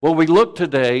Well, we look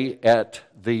today at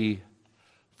the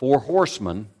four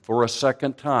horsemen for a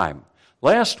second time.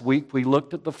 Last week we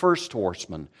looked at the first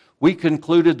horseman. We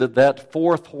concluded that that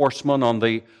fourth horseman on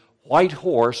the white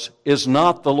horse is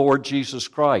not the Lord Jesus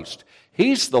Christ.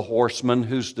 He's the horseman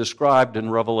who's described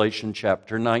in Revelation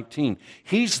chapter 19.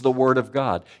 He's the Word of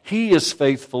God. He is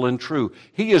faithful and true.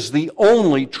 He is the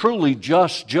only truly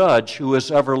just judge who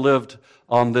has ever lived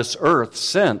on this earth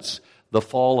since the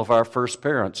fall of our first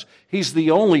parents. He's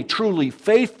the only truly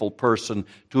faithful person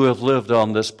to have lived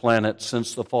on this planet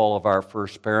since the fall of our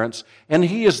first parents. And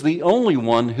He is the only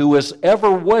one who has ever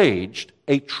waged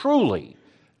a truly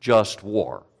just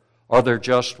war. Are there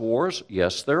just wars?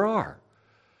 Yes, there are.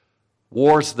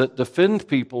 Wars that defend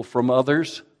people from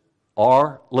others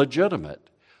are legitimate.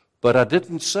 But I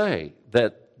didn't say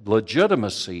that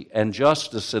legitimacy and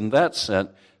justice in that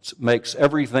sense makes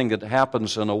everything that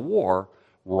happens in a war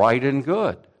right and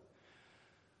good.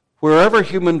 Wherever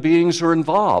human beings are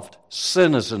involved,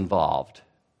 sin is involved.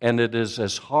 And it is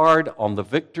as hard on the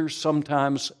victors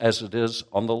sometimes as it is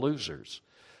on the losers.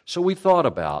 So we thought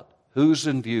about who's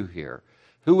in view here.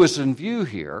 Who is in view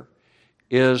here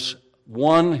is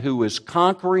one who is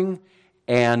conquering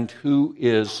and who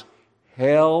is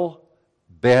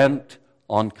hell-bent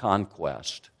on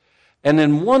conquest. And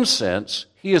in one sense,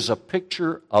 he is a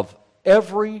picture of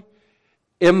every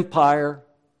empire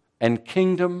and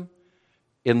kingdom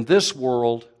in this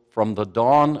world from the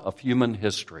dawn of human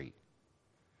history.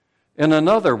 In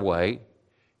another way,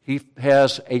 he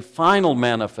has a final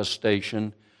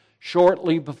manifestation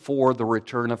shortly before the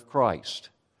return of Christ.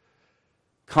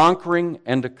 Conquering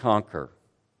and to conquer.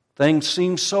 Things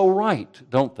seem so right,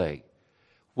 don't they,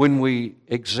 when we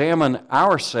examine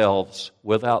ourselves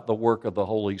without the work of the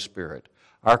Holy Spirit.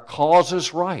 Our cause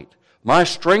is right. My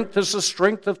strength is the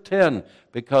strength of 10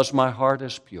 because my heart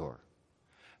is pure.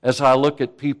 As I look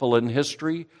at people in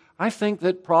history, I think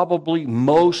that probably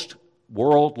most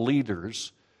world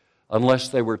leaders, unless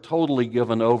they were totally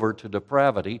given over to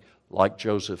depravity, like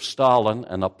Joseph Stalin,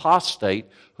 an apostate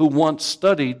who once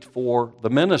studied for the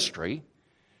ministry,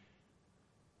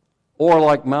 or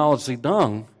like Mao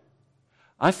Zedong,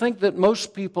 I think that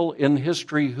most people in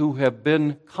history who have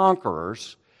been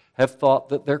conquerors have thought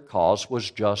that their cause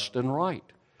was just and right.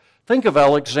 Think of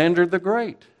Alexander the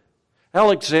Great.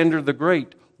 Alexander the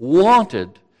Great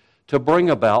wanted to bring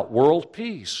about world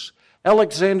peace.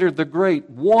 Alexander the Great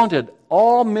wanted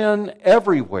all men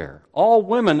everywhere, all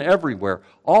women everywhere,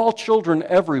 all children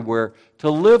everywhere to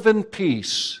live in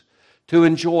peace, to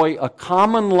enjoy a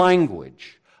common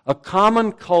language, a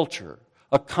common culture,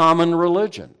 a common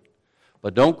religion.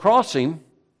 But don't cross him,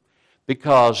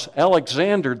 because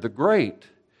Alexander the Great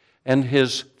and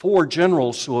his four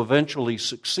generals who eventually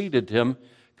succeeded him,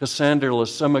 Cassander,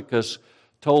 Lysimachus,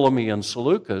 Ptolemy, and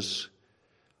Seleucus,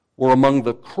 were among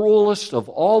the cruelest of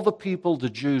all the people the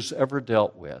Jews ever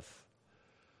dealt with.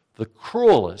 The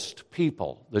cruelest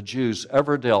people the Jews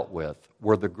ever dealt with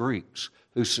were the Greeks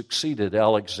who succeeded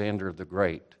Alexander the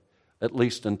Great, at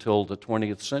least until the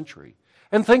 20th century.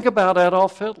 And think about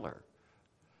Adolf Hitler,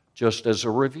 just as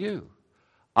a review.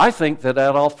 I think that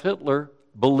Adolf Hitler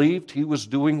believed he was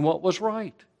doing what was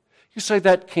right. You say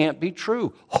that can't be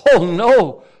true. Oh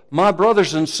no, my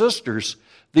brothers and sisters,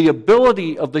 the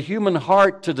ability of the human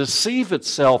heart to deceive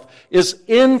itself is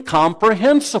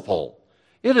incomprehensible.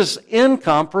 It is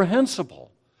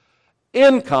incomprehensible.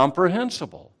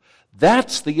 Incomprehensible.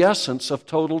 That's the essence of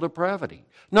total depravity.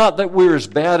 Not that we're as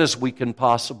bad as we can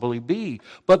possibly be,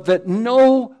 but that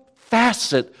no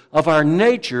facet of our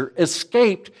nature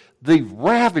escaped the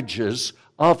ravages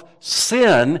of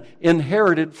sin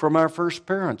inherited from our first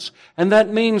parents. And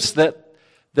that means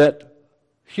that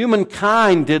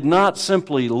humankind did not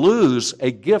simply lose a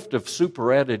gift of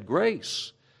superadded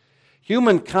grace.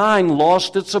 Humankind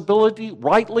lost its ability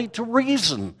rightly to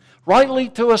reason, rightly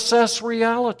to assess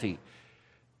reality.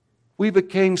 We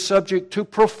became subject to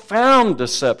profound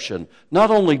deception,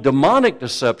 not only demonic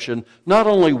deception, not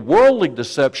only worldly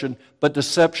deception, but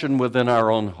deception within our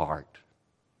own heart.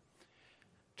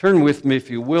 Turn with me,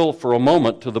 if you will, for a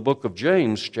moment to the book of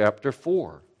James, chapter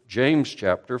 4. James,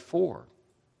 chapter 4.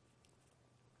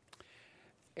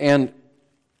 And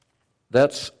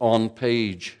that's on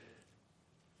page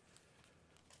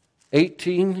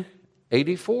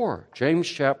 1884, James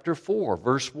chapter 4,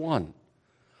 verse 1.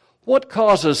 What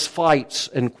causes fights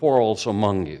and quarrels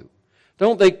among you?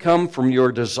 Don't they come from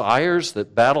your desires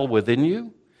that battle within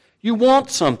you? You want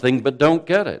something but don't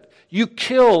get it. You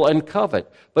kill and covet,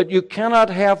 but you cannot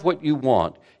have what you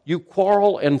want. You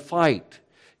quarrel and fight.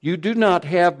 You do not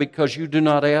have because you do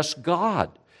not ask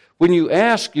God. When you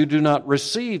ask, you do not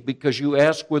receive because you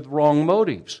ask with wrong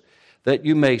motives, that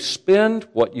you may spend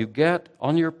what you get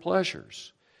on your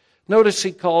pleasures. Notice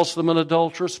he calls them an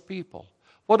adulterous people.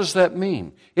 What does that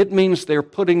mean? It means they're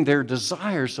putting their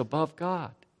desires above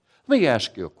God. Let me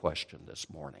ask you a question this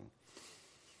morning.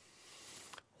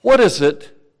 What is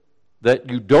it that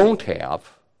you don't have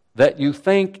that you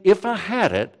think, if I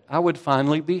had it, I would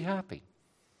finally be happy?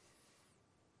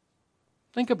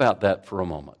 Think about that for a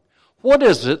moment. What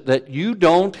is it that you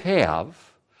don't have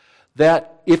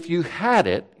that if you had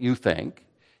it, you think,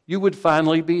 you would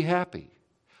finally be happy?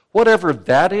 Whatever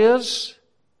that is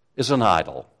an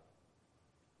idol.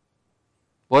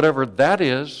 Whatever that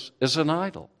is an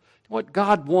idol. What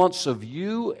God wants of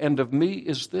you and of me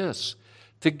is this: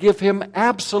 to give Him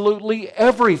absolutely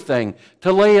everything,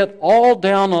 to lay it all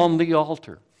down on the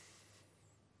altar,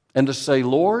 and to say,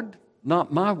 Lord,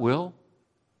 not my will,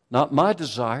 not my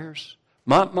desires,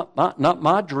 not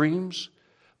my dreams,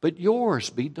 but yours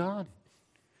be done.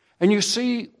 And you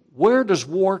see, where does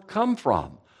war come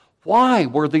from? Why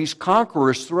were these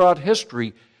conquerors throughout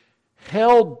history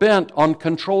hell-bent on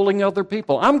controlling other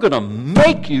people? I'm going to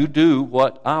make you do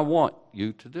what I want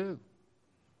you to do.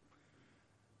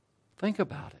 Think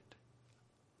about it.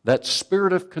 That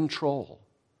spirit of control,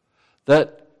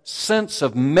 that sense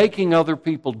of making other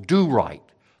people do right.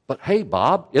 But hey,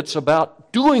 Bob, it's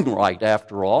about doing right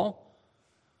after all.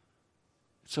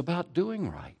 It's about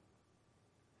doing right.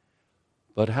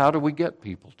 But how do we get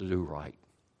people to do right?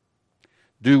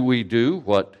 Do we do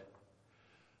what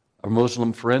our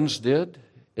Muslim friends did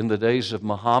in the days of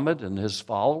Muhammad and his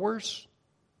followers?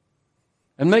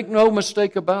 And make no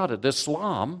mistake about it,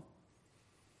 Islam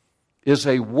is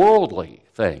a worldly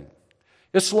thing.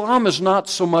 Islam is not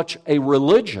so much a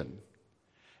religion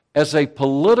as a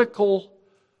political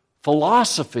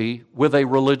philosophy with a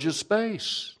religious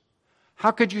base. How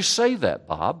could you say that,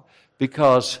 Bob?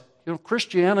 Because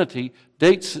Christianity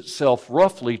dates itself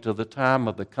roughly to the time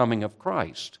of the coming of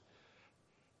Christ.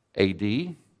 AD,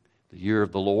 the year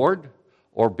of the Lord,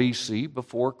 or BC,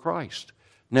 before Christ.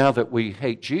 Now that we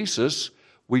hate Jesus,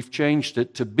 we've changed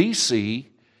it to BC,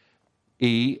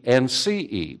 E, and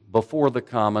CE, before the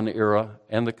Common Era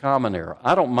and the Common Era.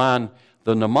 I don't mind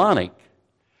the mnemonic.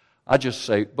 I just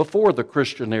say before the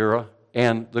Christian era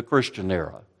and the Christian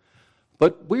era.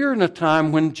 But we're in a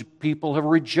time when people are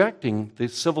rejecting the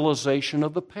civilization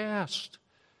of the past.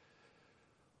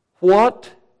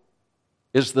 What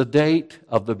is the date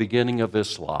of the beginning of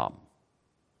Islam?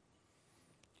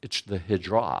 It's the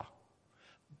Hijrah.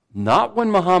 Not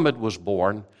when Muhammad was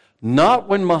born, not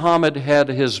when Muhammad had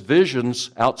his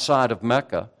visions outside of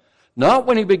Mecca, not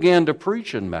when he began to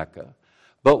preach in Mecca,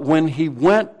 but when he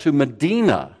went to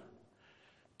Medina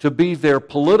to be their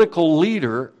political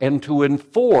leader and to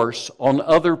enforce on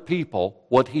other people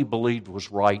what he believed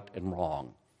was right and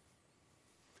wrong.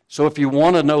 So if you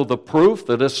want to know the proof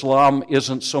that Islam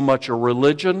isn't so much a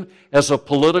religion as a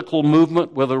political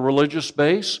movement with a religious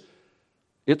base,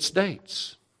 it's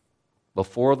dates.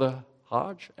 Before the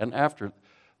Hajj and after,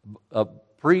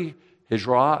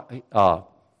 pre-Hijrah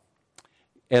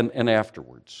and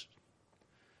afterwards.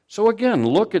 So again,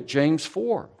 look at James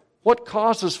 4. What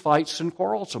causes fights and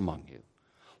quarrels among you?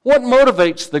 What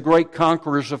motivates the great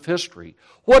conquerors of history?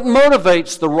 What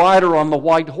motivates the rider on the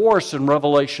white horse in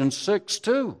Revelation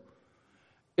 6:2?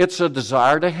 It's a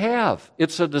desire to have.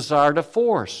 It's a desire to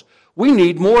force. We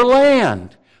need more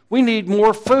land. We need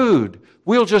more food.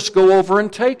 We'll just go over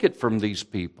and take it from these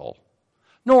people.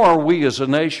 Nor are we as a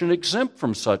nation exempt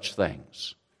from such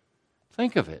things.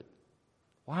 Think of it.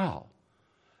 Wow.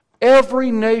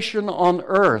 Every nation on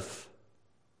earth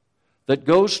that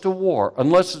goes to war,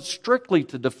 unless it's strictly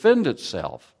to defend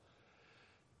itself,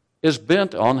 is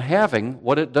bent on having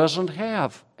what it doesn't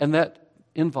have, and that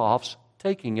involves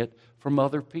taking it from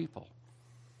other people.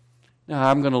 Now,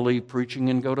 I'm going to leave preaching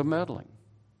and go to meddling.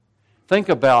 Think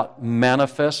about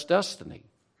manifest destiny.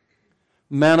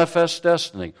 Manifest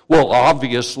destiny. Well,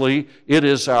 obviously, it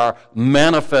is our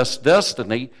manifest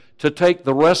destiny to take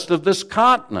the rest of this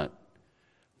continent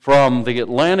from the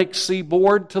Atlantic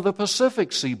seaboard to the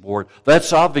Pacific seaboard.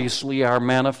 That's obviously our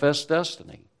manifest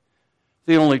destiny.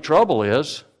 The only trouble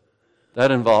is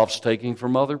that involves taking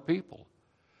from other people.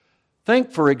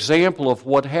 Think, for example, of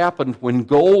what happened when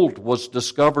gold was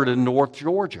discovered in North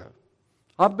Georgia.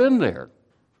 I've been there,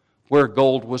 where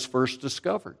gold was first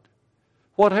discovered.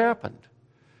 What happened?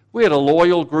 We had a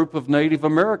loyal group of Native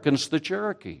Americans, the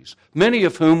Cherokees, many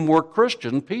of whom were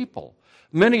Christian people,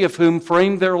 many of whom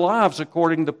framed their lives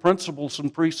according to principles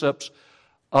and precepts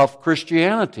of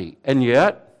Christianity. And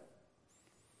yet,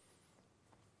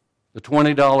 the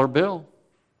 $20 bill,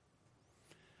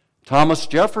 Thomas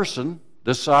Jefferson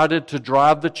decided to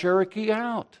drive the Cherokee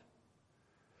out,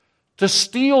 to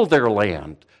steal their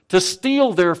land, to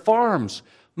steal their farms.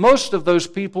 Most of those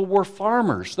people were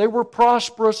farmers. They were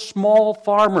prosperous, small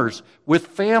farmers with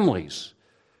families,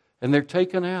 and they're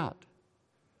taken out.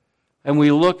 And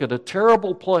we look at a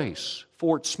terrible place,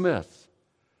 Fort Smith.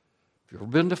 Have you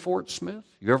ever been to Fort Smith?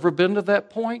 You ever been to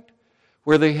that point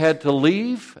where they had to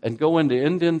leave and go into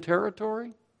Indian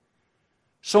territory?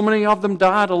 So many of them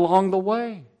died along the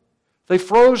way. They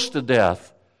froze to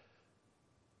death.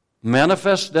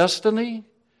 Manifest destiny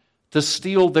to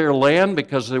steal their land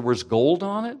because there was gold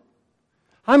on it?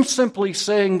 I'm simply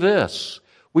saying this.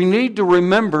 We need to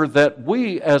remember that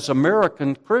we as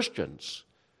American Christians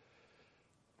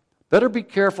better be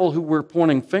careful who we're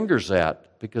pointing fingers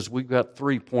at, because we've got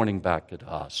three pointing back at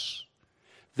us.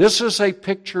 This is a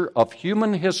picture of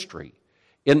human history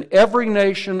in every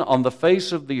nation on the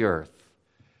face of the earth.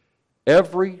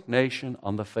 Every nation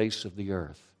on the face of the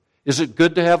earth. Is it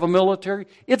good to have a military?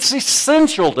 It's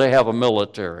essential to have a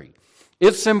military.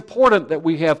 It's important that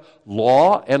we have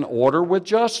law and order with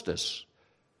justice.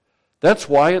 That's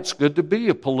why it's good to be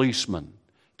a policeman,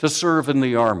 to serve in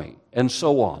the army, and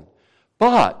so on.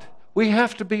 But we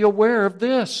have to be aware of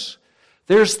this.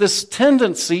 There's this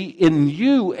tendency in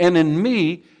you and in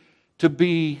me to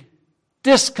be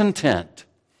discontent.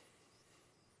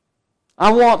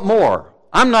 I want more.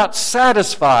 I'm not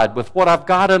satisfied with what I've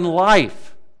got in life.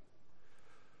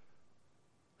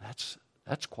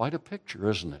 That's quite a picture,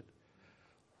 isn't it?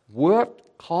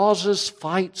 What causes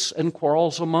fights and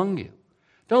quarrels among you?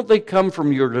 Don't they come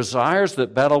from your desires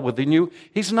that battle within you?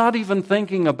 He's not even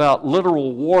thinking about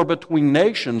literal war between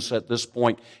nations at this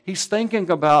point. He's thinking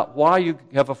about why you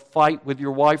have a fight with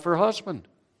your wife or husband.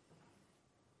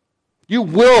 You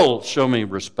will show me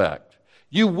respect.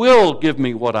 You will give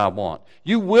me what I want.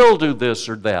 You will do this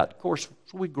or that. Of course,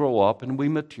 as we grow up and we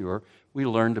mature, we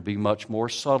learn to be much more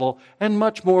subtle and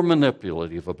much more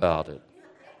manipulative about it.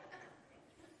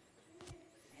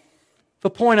 The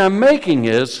point I'm making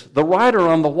is the rider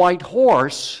on the white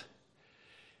horse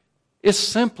is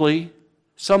simply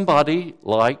somebody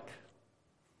like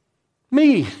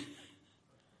me.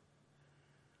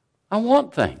 I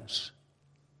want things.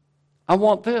 I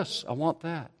want this. I want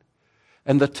that.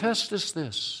 And the test is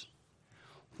this.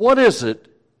 What is it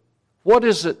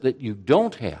that you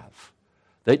don't have,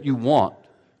 that you want,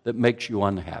 that makes you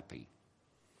unhappy?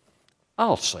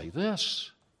 I'll say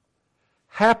this.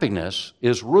 Happiness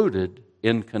is rooted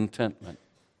in contentment.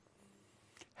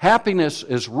 Happiness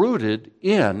is rooted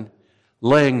in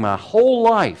laying my whole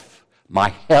life, my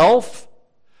health,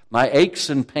 my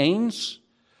aches and pains,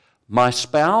 my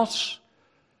spouse,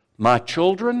 my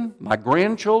children, my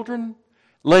grandchildren,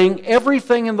 laying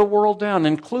everything in the world down,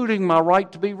 including my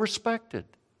right to be respected.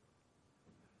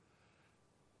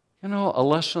 You know, a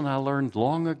lesson I learned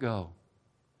long ago.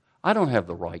 I don't have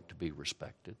the right to be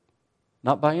respected.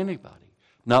 Not by anybody.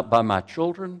 Not by my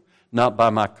children, not by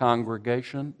my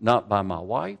congregation, not by my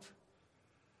wife.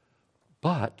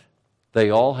 But they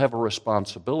all have a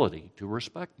responsibility to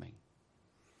respect me.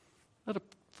 Isn't that a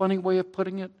funny way of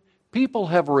putting it? People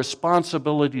have a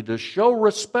responsibility to show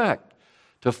respect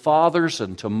to fathers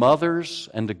and to mothers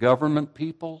and to government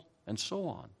people and so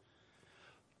on.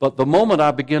 But the moment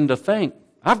I begin to think,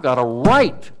 I've got a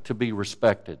right to be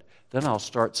respected, then I'll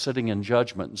start sitting in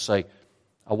judgment and say,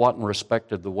 I wasn't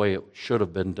respected the way it should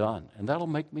have been done. And that'll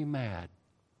make me mad.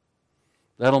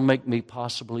 That'll make me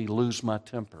possibly lose my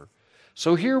temper.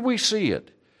 So here we see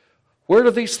it. Where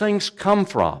do these things come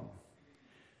from?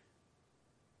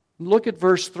 Look at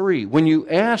verse 3. When you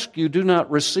ask, you do not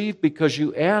receive because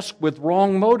you ask with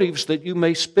wrong motives that you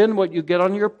may spend what you get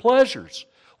on your pleasures.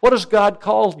 What does God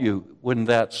call you when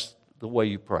that's the way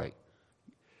you pray?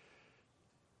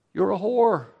 You're a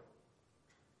whore.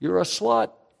 You're a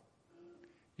slut.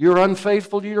 You're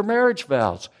unfaithful to your marriage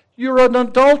vows. You're an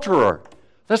adulterer.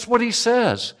 That's what he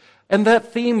says. And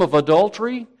that theme of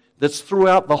adultery that's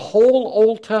throughout the whole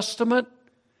Old Testament,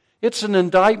 it's an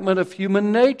indictment of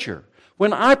human nature.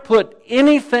 When I put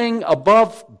anything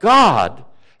above God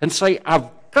and say, I've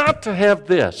got to have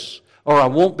this, or I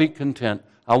won't be content,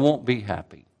 I won't be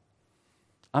happy.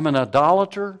 I'm an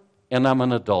idolater and I'm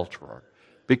an adulterer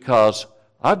because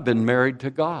I've been married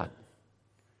to God.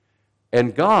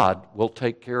 And God will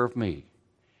take care of me.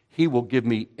 He will give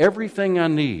me everything I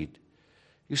need.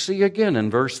 You see again in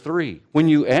verse 3, when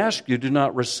you ask, you do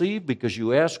not receive because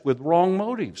you ask with wrong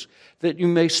motives, that you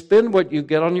may spend what you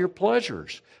get on your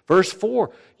pleasures. Verse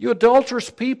 4, you adulterous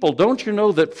people, don't you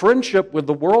know that friendship with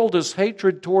the world is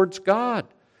hatred towards God?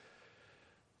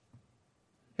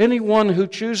 Anyone who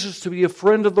chooses to be a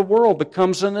friend of the world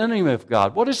becomes an enemy of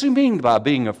God. What does he mean by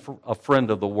being a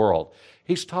friend of the world?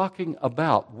 He's talking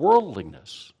about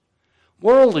worldliness.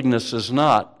 Worldliness is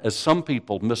not, as some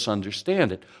people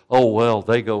misunderstand it, oh, well,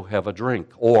 they go have a drink,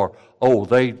 or, oh,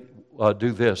 they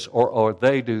do this, or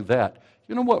they do that.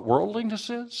 You know what worldliness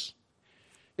is?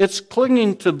 It's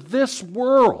clinging to this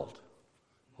world.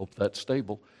 Hope that's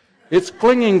stable. It's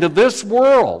clinging to this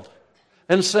world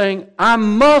and saying, I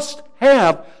must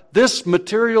have this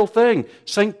material thing.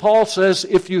 St. Paul says,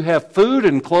 if you have food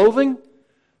and clothing,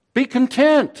 be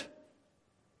content.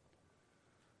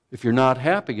 If you're not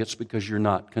happy, it's because you're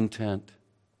not content.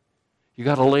 You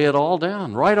got to lay it all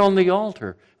down right on the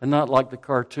altar, and not like the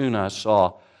cartoon I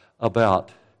saw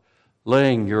about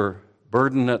laying your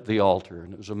burden at the altar.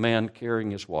 And it was a man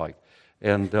carrying his wife.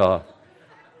 And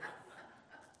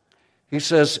he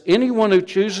says, anyone who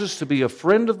chooses to be a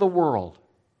friend of the world,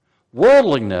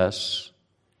 worldliness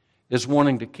is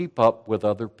wanting to keep up with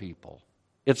other people.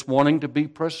 It's wanting to be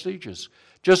prestigious.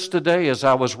 Just today, as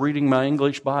I was reading my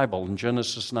English Bible in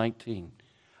Genesis 19,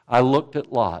 I looked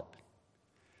at Lot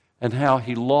and how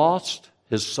he lost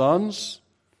his sons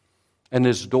and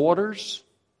his daughters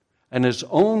and his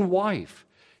own wife.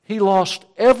 He lost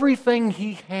everything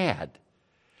he had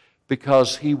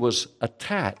because he was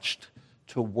attached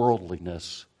to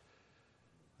worldliness.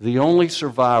 The only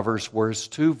survivors were his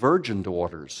two virgin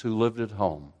daughters who lived at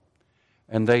home,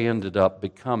 and they ended up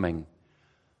becoming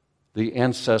the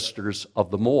ancestors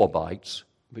of the Moabites,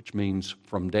 which means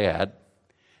from dad,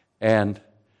 and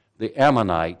the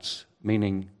Ammonites,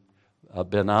 meaning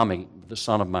Ben-Ami, the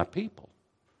son of my people,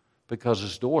 because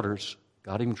his daughters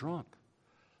got him drunk.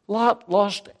 Lot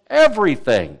lost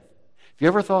everything. Have you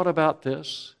ever thought about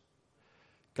this?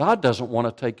 God doesn't want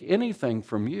to take anything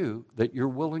from you that you're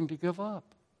willing to give up.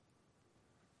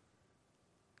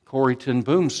 Corrie ten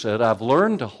Boom said, I've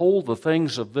learned to hold the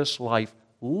things of this life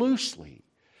loosely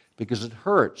because it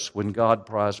hurts when God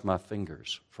pries my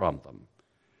fingers from them.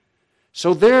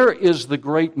 So there is the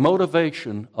great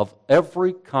motivation of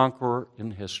every conqueror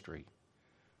in history.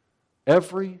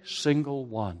 Every single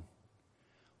one.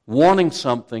 Wanting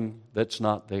something that's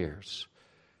not theirs.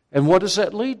 And what does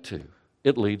that lead to?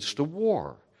 It leads to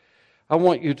war. I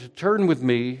want you to turn with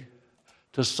me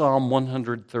to Psalm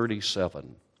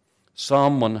 137.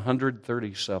 Psalm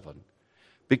 137.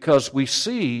 Because we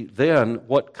see then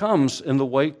what comes in the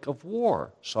wake of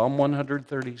war. Psalm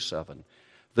 137.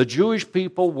 The Jewish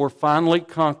people were finally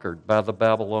conquered by the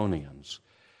Babylonians.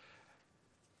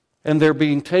 And they're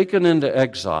being taken into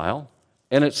exile.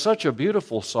 And it's such a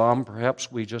beautiful psalm,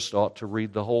 perhaps we just ought to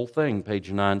read the whole thing, page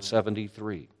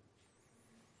 973.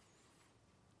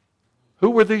 Who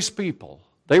were these people?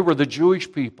 They were the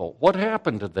Jewish people. What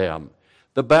happened to them?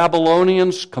 The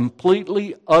Babylonians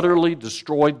completely, utterly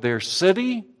destroyed their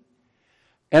city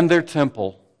and their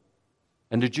temple.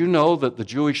 And did you know that the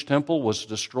Jewish temple was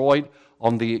destroyed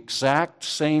on the exact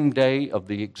same day of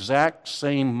the exact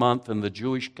same month in the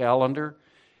Jewish calendar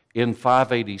in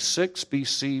 586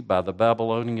 BC by the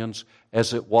Babylonians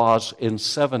as it was in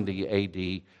 70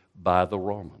 AD by the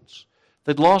Romans?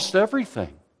 They'd lost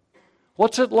everything.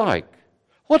 What's it like?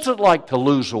 What's it like to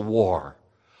lose a war?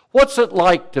 What's it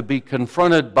like to be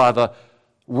confronted by the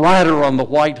rider on the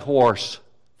white horse,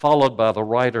 followed by the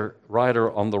rider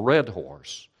on the red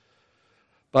horse?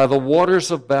 By the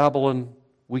waters of Babylon,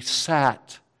 we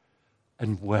sat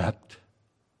and wept.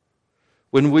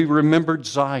 When we remembered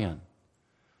Zion,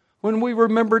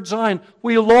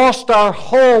 we lost our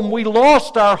home, we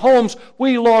lost our homes,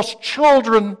 we lost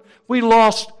children, we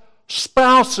lost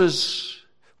spouses,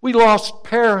 we lost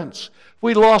parents,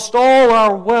 we lost all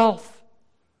our wealth.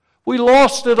 We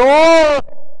lost it all.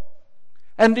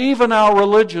 And even our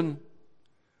religion.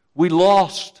 We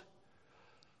lost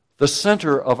the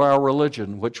center of our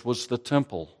religion, which was the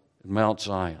temple in Mount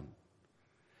Zion.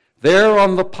 There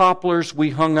on the poplars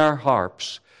we hung our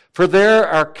harps, for there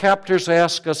our captors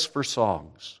asked us for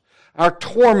songs. Our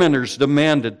tormentors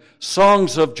demanded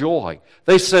songs of joy.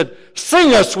 They said,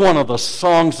 sing us one of the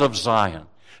songs of Zion.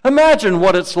 Imagine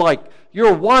what it's like.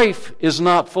 Your wife is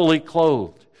not fully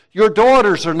clothed. Your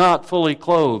daughters are not fully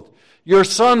clothed. Your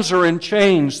sons are in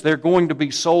chains. They're going to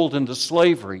be sold into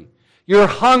slavery. You're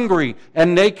hungry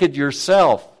and naked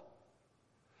yourself.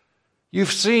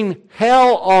 You've seen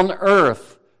hell on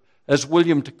earth. As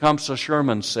William Tecumseh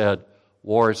Sherman said,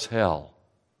 war is hell.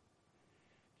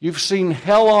 You've seen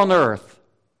hell on earth.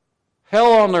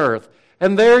 Hell on earth.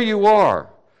 And there you are.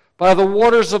 By the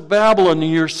waters of Babylon,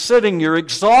 and you're sitting, you're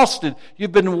exhausted.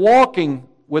 You've been walking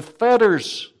with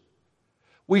fetters.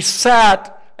 We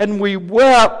sat and we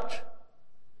wept.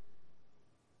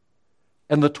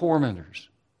 And the tormentors.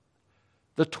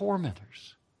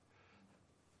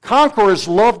 Conquerors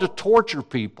love to torture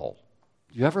people.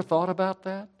 You ever thought about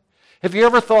that? Have you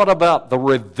ever thought about the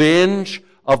revenge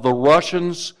of the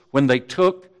Russians when they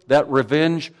took that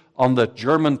revenge on the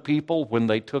German people when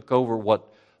they took over what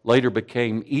later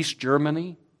became East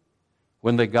Germany,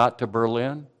 when they got to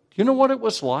Berlin? Do you know what it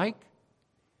was like?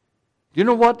 Do you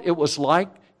know what it was like?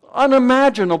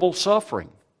 Unimaginable suffering.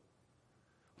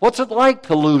 What's it like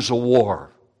to lose a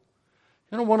war?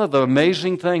 You know, one of the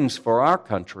amazing things for our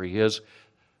country is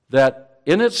that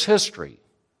in its history,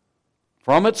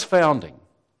 from its founding,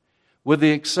 with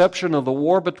the exception of the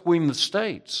war between the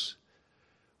states,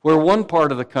 where one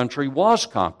part of the country was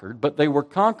conquered, but they were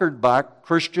conquered by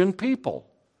Christian people.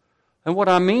 And what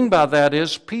I mean by that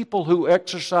is people who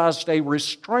exercised a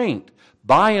restraint,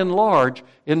 by and large,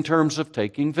 in terms of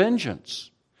taking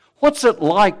vengeance. What's it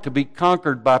like to be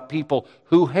conquered by people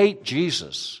who hate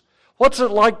Jesus? What's it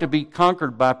like to be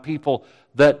conquered by people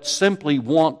that simply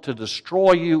want to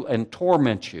destroy you and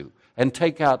torment you and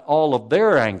take out all of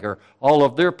their anger, all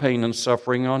of their pain and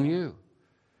suffering on you?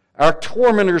 Our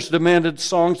tormentors demanded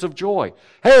songs of joy.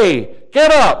 Hey,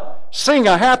 get up, sing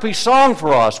a happy song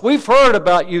for us. We've heard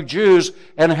about you Jews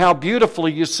and how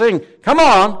beautifully you sing. Come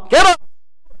on, get up.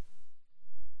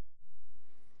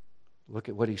 Look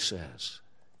at what he says.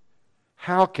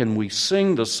 How can we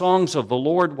sing the songs of the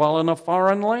Lord while in a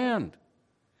foreign land?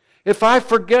 If I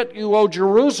forget you, O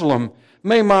Jerusalem,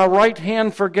 may my right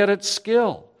hand forget its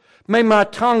skill. May my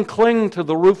tongue cling to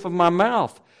the roof of my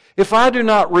mouth. If I do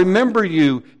not remember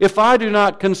you, if I do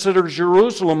not consider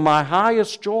Jerusalem my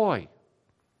highest joy.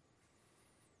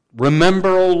 Remember,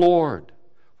 O Lord,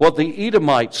 what the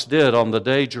Edomites did on the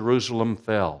day Jerusalem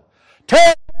fell.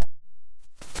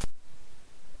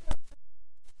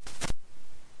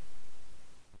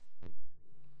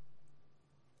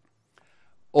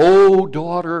 O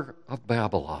daughter of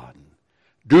Babylon,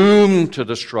 doomed to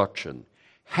destruction,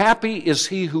 happy is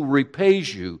he who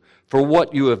repays you for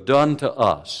what you have done to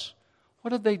us.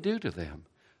 What did they do to them?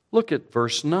 Look at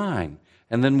verse 9,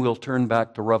 and then we'll turn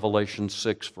back to Revelation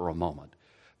 6 for a moment.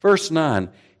 Verse 9,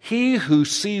 he who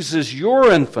seizes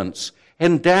your infants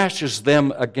and dashes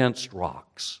them against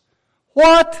rocks.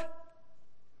 What?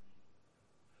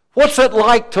 What's it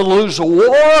like to lose a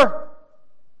war?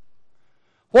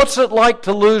 What's it like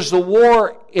to lose the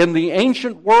war in the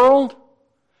ancient world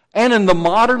and in the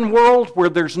modern world where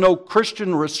there's no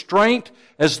Christian restraint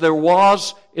as there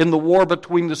was in the war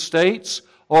between the states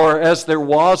or as there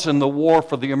was in the war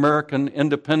for the American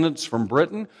independence from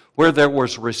Britain, where there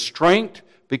was restraint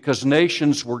because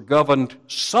nations were governed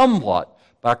somewhat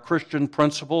by Christian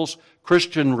principles,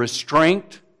 Christian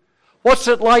restraint? What's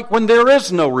it like when there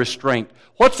is no restraint?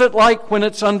 What's it like when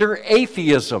it's under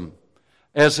atheism?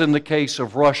 As in the case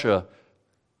of Russia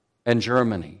and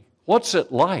Germany. What's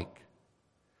it like?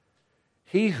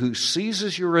 He who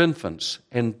seizes your infants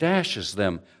and dashes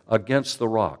them against the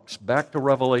rocks. Back to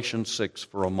Revelation 6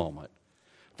 for a moment.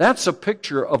 That's a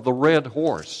picture of the red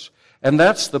horse, and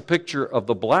that's the picture of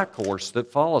the black horse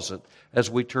that follows it as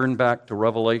we turn back to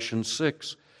Revelation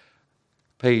 6,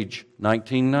 page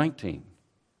 1919.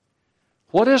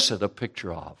 What is it a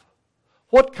picture of?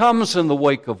 What comes in the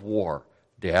wake of war?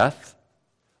 Death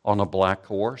on a black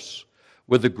horse,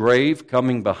 with the grave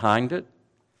coming behind it.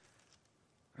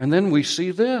 And then we see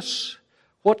this.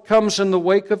 What comes in the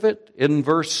wake of it? In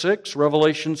verse 6,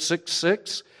 Revelation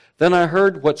 6:6. Then I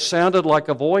heard what sounded like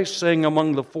a voice saying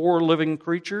among the four living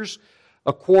creatures,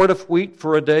 a quart of wheat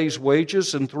for a day's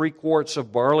wages, and 3 quarts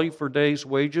of barley for a day's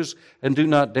wages, and do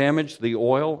not damage the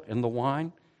oil and the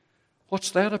wine. What's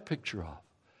that a picture of?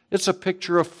 It's a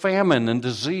picture of famine and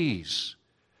disease,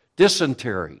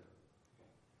 dysentery.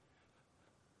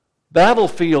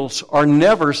 Battlefields are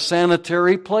never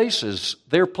sanitary places.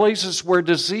 They're places where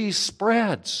disease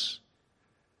spreads.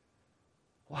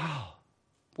 Wow,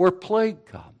 where plague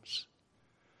comes.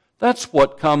 That's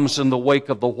what comes in the wake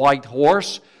of the white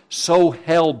horse, so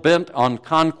hell-bent on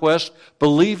conquest,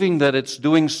 believing that it's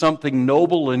doing something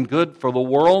noble and good for the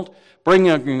world,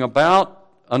 bringing about,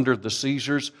 under the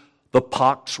Caesars, the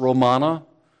Pax Romana.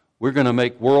 We're going to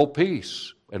make world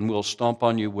peace, and we'll stomp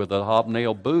on you with a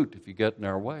hobnail boot if you get in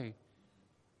our way.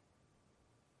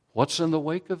 What's in the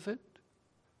wake of it?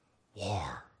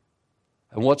 War.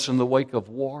 And what's in the wake of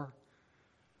war?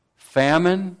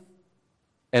 Famine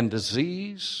and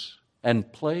disease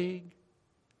and plague.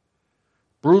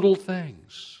 Brutal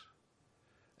things.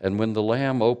 And when the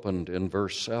Lamb opened in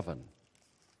verse 7,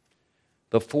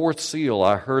 the 4th seal,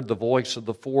 I heard the voice of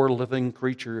the 4 living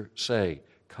creatures say,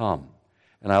 "Come."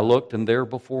 And I looked, and there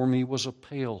before me was a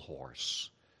pale horse,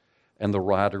 and the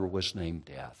rider was named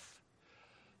Death.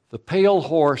 The pale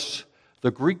horse,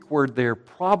 the Greek word there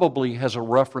probably has a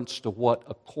reference to what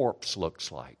a corpse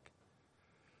looks like.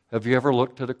 Have you ever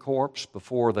looked at a corpse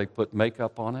before they put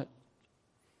makeup on it?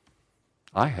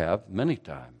 I have many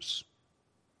times.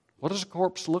 What does a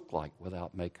corpse look like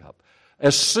without makeup?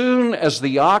 As soon as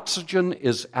the oxygen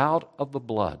is out of the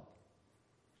blood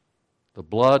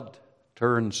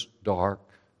turns dark.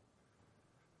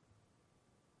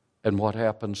 And what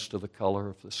happens to the color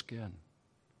of the skin?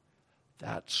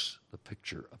 That's the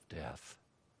picture of death.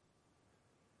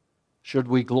 Should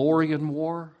we glory in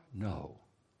war? No.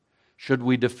 Should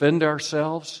we defend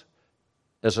ourselves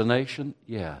as a nation?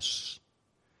 Yes.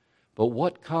 But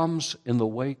what comes in the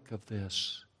wake of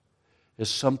this is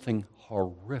something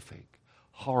horrific,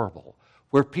 horrible,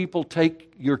 where people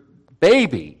take your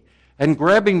baby and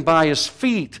grab him by his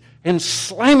feet and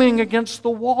slamming against the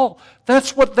wall.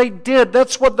 That's what they did.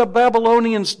 That's what the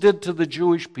Babylonians did to the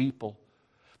Jewish people.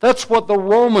 That's what the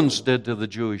Romans did to the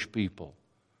Jewish people.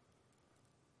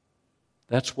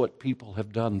 That's what people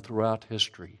have done throughout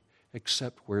history,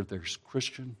 except where there's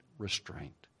Christian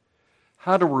restraint.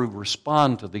 How do we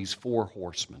respond to these four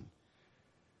horsemen?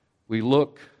 We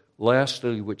look,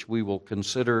 lastly, which we will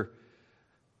consider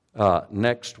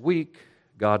next week,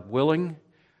 God willing,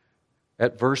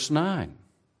 at verse 9.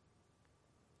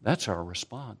 That's our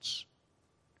response.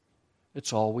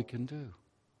 It's all we can do.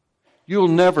 You'll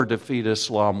never defeat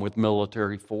Islam with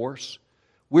military force.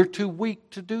 We're too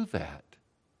weak to do that.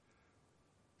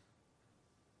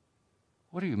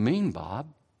 What do you mean, Bob?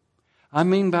 I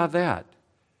mean by that,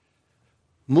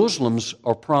 Muslims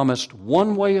are promised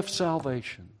one way of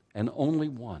salvation, and only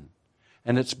one.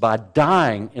 And it's by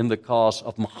dying in the cause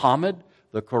of Muhammad,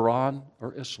 the Quran,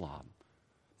 or Islam.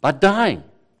 By dying.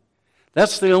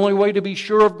 That's the only way to be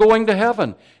sure of going to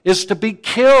heaven, is to be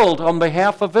killed on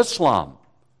behalf of Islam.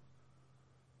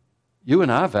 You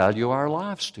and I value our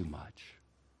lives too much.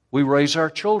 We raise our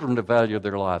children to value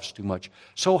their lives too much.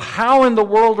 So how in the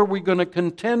world are we going to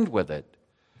contend with it?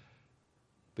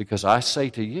 Because I say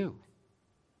to you,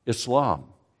 Islam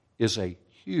is a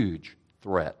huge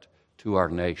threat to our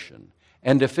nation.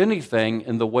 And if anything,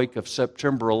 in the wake of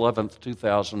September 11th,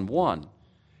 2001,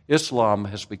 Islam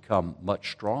has become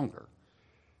much stronger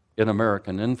in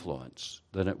American influence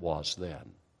than it was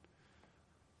then.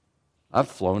 I've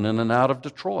flown in and out of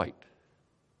Detroit.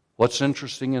 What's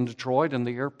interesting in Detroit in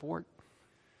the airport?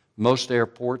 Most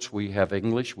airports, we have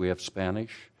English, we have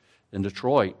Spanish. In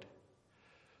Detroit,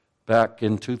 back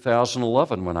in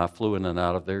 2011 when I flew in and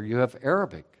out of there, you have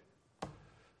Arabic.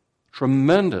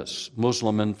 Tremendous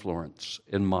Muslim influence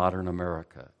in modern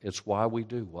America. It's why we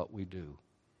do what we do.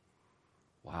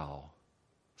 Wow.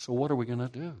 So what are we going to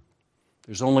do?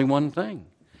 There's only one thing.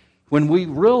 When we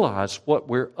realize what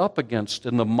we're up against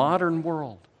in the modern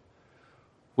world,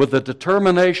 with the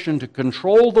determination to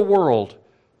control the world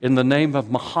in the name of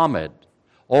Muhammad,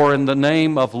 or in the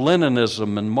name of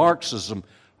Leninism and Marxism,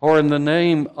 or in the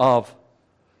name of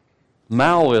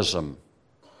Maoism,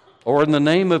 or in the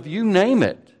name of you name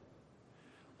it,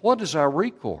 what is our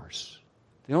recourse?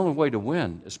 The only way to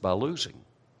win is by losing.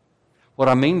 What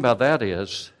I mean by that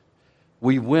is,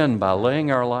 we win by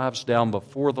laying our lives down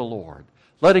before the Lord,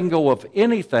 letting go of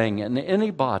anything and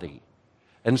anybody,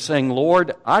 and saying,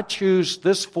 Lord, I choose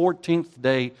this 14th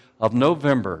day of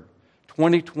November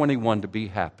 2021 to be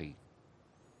happy.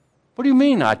 What do you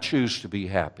mean I choose to be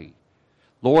happy?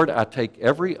 Lord, I take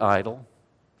every idol,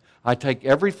 I take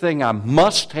everything I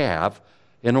must have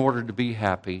in order to be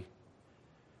happy,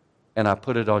 and I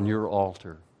put it on your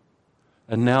altar.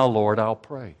 And now, Lord, I'll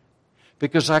pray.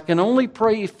 Because I can only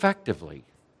pray effectively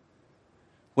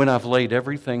when I've laid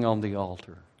everything on the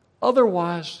altar.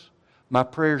 Otherwise, my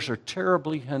prayers are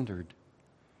terribly hindered.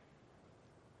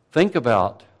 Think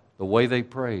about the way they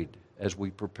prayed as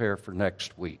we prepare for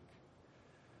next week.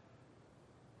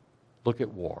 Look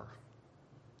at war.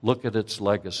 Look at its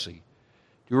legacy.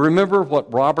 Do you remember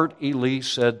what Robert E. Lee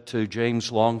said to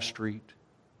James Longstreet?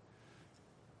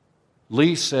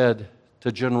 Lee said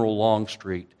to General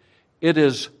Longstreet, "It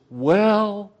is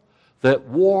well that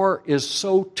war is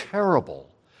so terrible,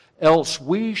 else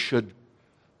we should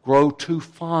grow too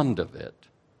fond of it."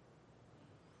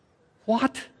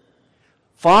 What?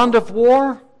 Fond of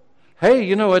war? Hey,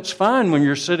 you know, it's fine when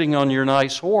you're sitting on your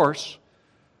nice horse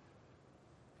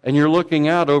and you're looking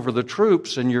out over the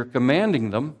troops and you're commanding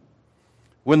them.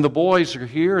 When the boys are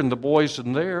here and the boys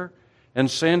in there,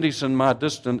 and Sandy's and my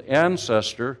distant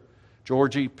ancestor,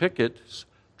 George E. Pickett's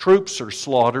troops are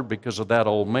slaughtered because of that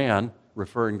old man,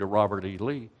 referring to Robert E.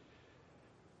 Lee.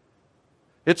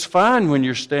 It's fine when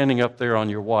you're standing up there on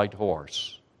your white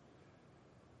horse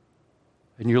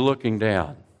and you're looking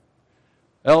down.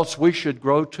 Else we should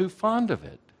grow too fond of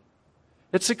it.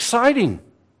 It's exciting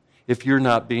if you're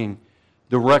not being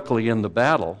directly in the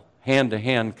battle,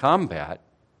 hand-to-hand combat.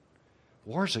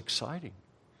 War's exciting.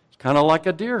 It's kind of like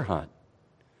a deer hunt.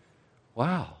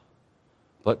 Wow.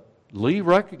 But Lee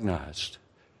recognized,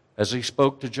 as he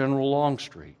spoke to General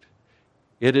Longstreet,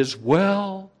 it is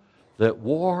well that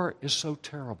war is so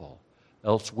terrible,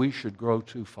 else we should grow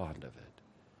too fond of it.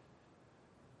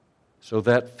 So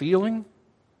that feeling,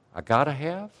 I got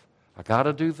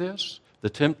to do this, the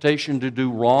temptation to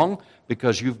do wrong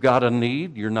because you've got a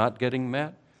need you're not getting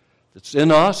met, that's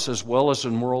in us as well as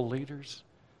in world leaders,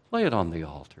 lay it on the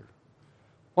altar.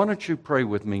 Why don't you pray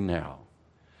with me now?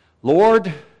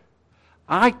 Lord,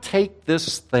 I take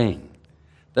this thing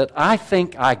that I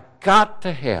think I got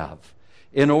to have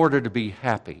in order to be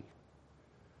happy.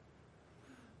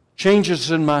 Changes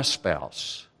in my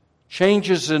spouse,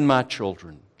 changes in my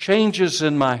children, changes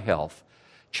in my health,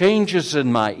 changes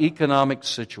in my economic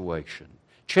situation,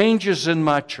 changes in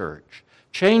my church,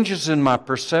 changes in my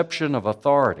perception of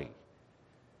authority.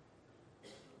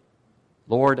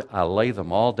 Lord, I lay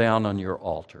them all down on your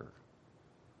altar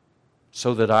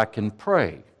so that I can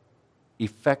pray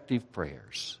effective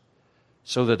prayers,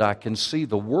 so that I can see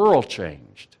the world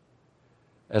changed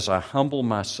as I humble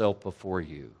myself before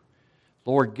you.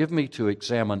 Lord, give me to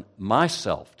examine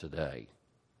myself today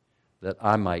that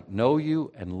I might know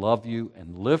you and love you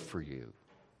and live for you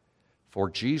for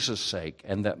Jesus' sake,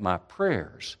 and that my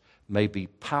prayers may be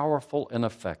powerful and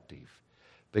effective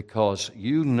because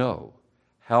you know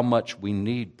how much we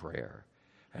need prayer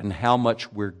and how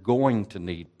much we're going to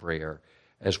need prayer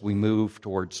as we move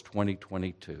towards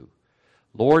 2022.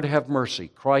 Lord, have mercy.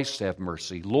 Christ, have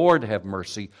mercy. Lord, have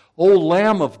mercy. O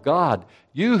Lamb of God,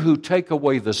 you who take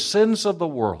away the sins of the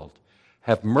world,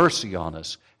 have mercy on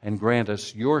us and grant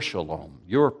us your shalom,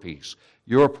 your peace,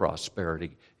 your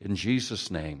prosperity. In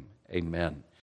Jesus' name, amen.